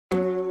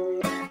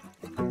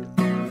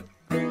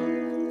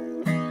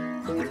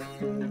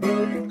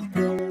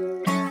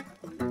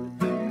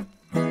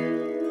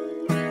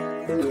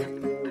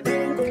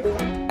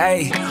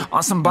Ayy,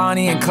 on some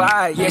Bonnie and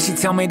Clyde. Yeah, she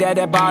tell me that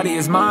that body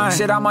is mine.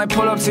 Shit, I might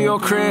pull up to your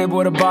crib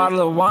with a bottle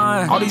of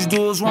wine. All these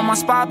dudes want my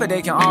spot, but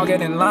they can all get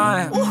in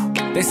line.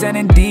 They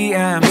sendin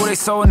DMs, oh, they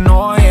so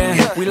annoying.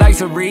 We like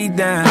to read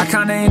them, I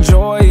kinda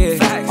enjoy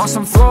it. On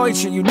some Floyd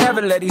shit, you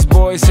never let these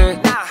boys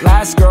hit.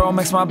 Last girl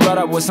mixed my blood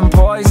up with some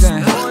poison.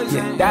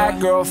 Yeah, that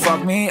girl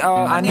fucked me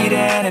up, I need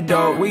an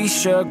antidote. We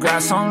should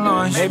grab some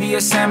lunch, maybe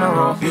a salmon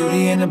roll.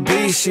 Beauty and the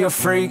Beast, she a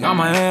freak, I'm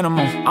an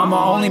animal. I'm a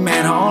only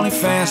man, her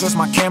OnlyFans, what's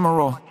my camera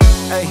roll?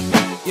 Hey,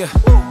 yeah,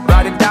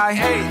 ride or die.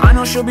 Hey, I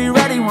know she'll be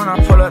ready when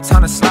I pull up,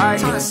 time to slide.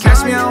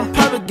 Catch me out in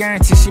public,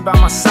 guarantee she by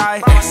my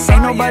side.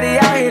 Ain't nobody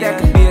out here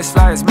that could be as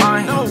fly as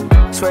mine.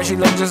 Swear she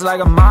look just like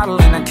a model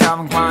in a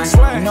Calvin Klein.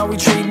 You know we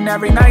treatin'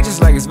 every night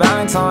just like it's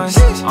Valentine's.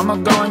 I'ma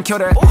go and kill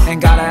that,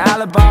 ain't got an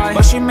alibi.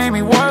 But she made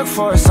me work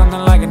for it, something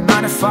like a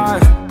 9 to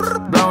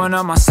 5. Blowing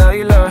up my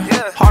cellular,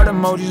 heart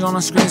emojis on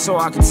the screen so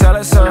I can tell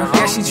it's her.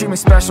 Yeah, she treat me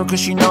special cause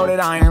she know that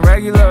I ain't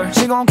regular.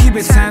 She gon' keep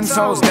it 10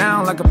 toes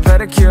down like a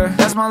pedicure.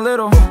 That's my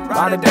little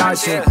ride or die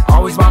chick,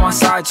 always by my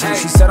side chick.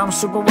 She said I'm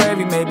super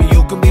wavy, maybe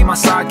you could be my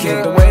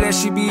sidekick. The way that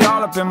she be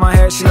all up in my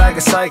head, she like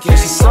a psychic.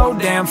 She's so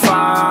damn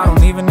fire, I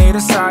don't even need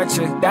a side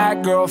chick.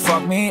 That girl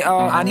fucked me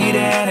up, I need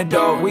an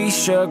antidote. We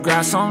should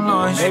grab some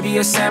lunch, maybe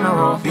a salmon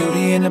roll.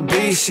 Beauty and the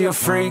Beast, she a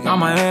freak,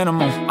 I'm an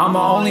animal. I'm a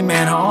only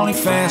man, her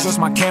OnlyFans, what's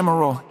my camera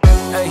roll?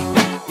 Hey,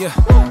 yeah,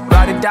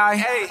 ride or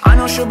die. I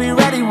know she'll be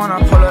ready when I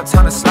pull up,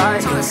 time to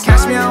slide.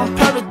 Catch me out in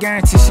public,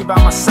 guarantee she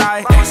by my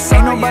side.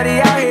 Ain't nobody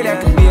out here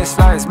that can be as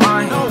fly as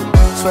mine.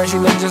 Swear she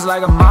look just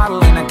like a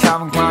model in a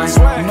Calvin Klein.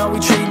 You know we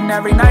treatin'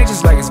 every night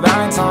just like it's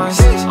Valentine's.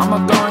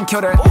 I'ma go and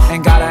kill that,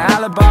 ain't got an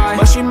alibi.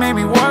 But she made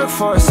me work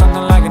for it,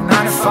 something like a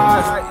 9 to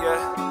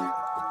 5.